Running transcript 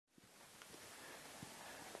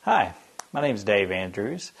Hi, my name is Dave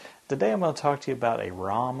Andrews. Today I'm going to talk to you about a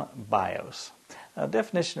ROM-BIOS. A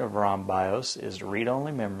definition of ROM-BIOS is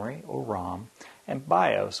read-only memory, or ROM, and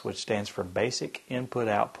BIOS, which stands for Basic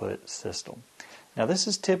Input-Output System. Now this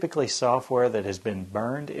is typically software that has been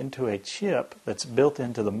burned into a chip that's built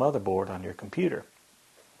into the motherboard on your computer.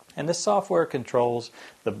 And this software controls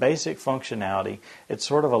the basic functionality. It's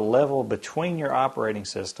sort of a level between your operating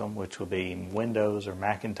system, which will be Windows or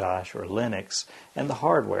Macintosh or Linux, and the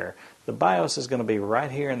hardware. The BIOS is going to be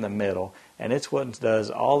right here in the middle, and it's what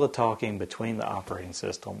does all the talking between the operating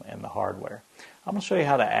system and the hardware. I'm going to show you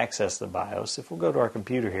how to access the BIOS. If we'll go to our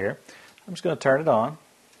computer here, I'm just going to turn it on.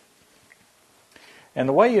 And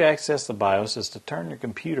the way you access the BIOS is to turn your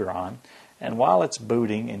computer on. And while it's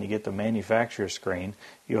booting and you get the manufacturer screen,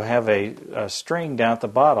 you'll have a string down at the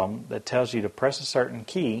bottom that tells you to press a certain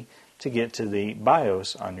key to get to the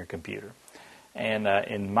BIOS on your computer. And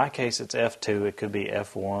in my case, it's F2. It could be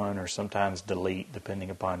F1 or sometimes delete, depending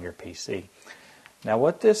upon your PC. Now,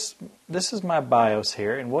 what this is my BIOS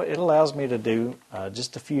here, and what it allows me to do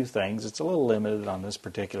just a few things. It's a little limited on this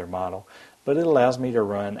particular model, but it allows me to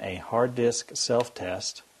run a hard disk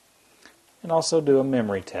self-test and also do a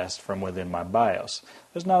memory test from within my BIOS.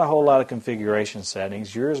 There's not a whole lot of configuration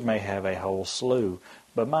settings. Yours may have a whole slew,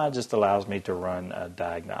 but mine just allows me to run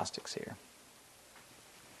diagnostics here.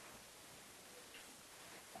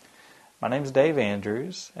 My name is Dave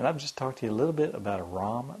Andrews, and I've just talked to you a little bit about a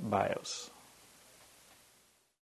ROM-BIOS.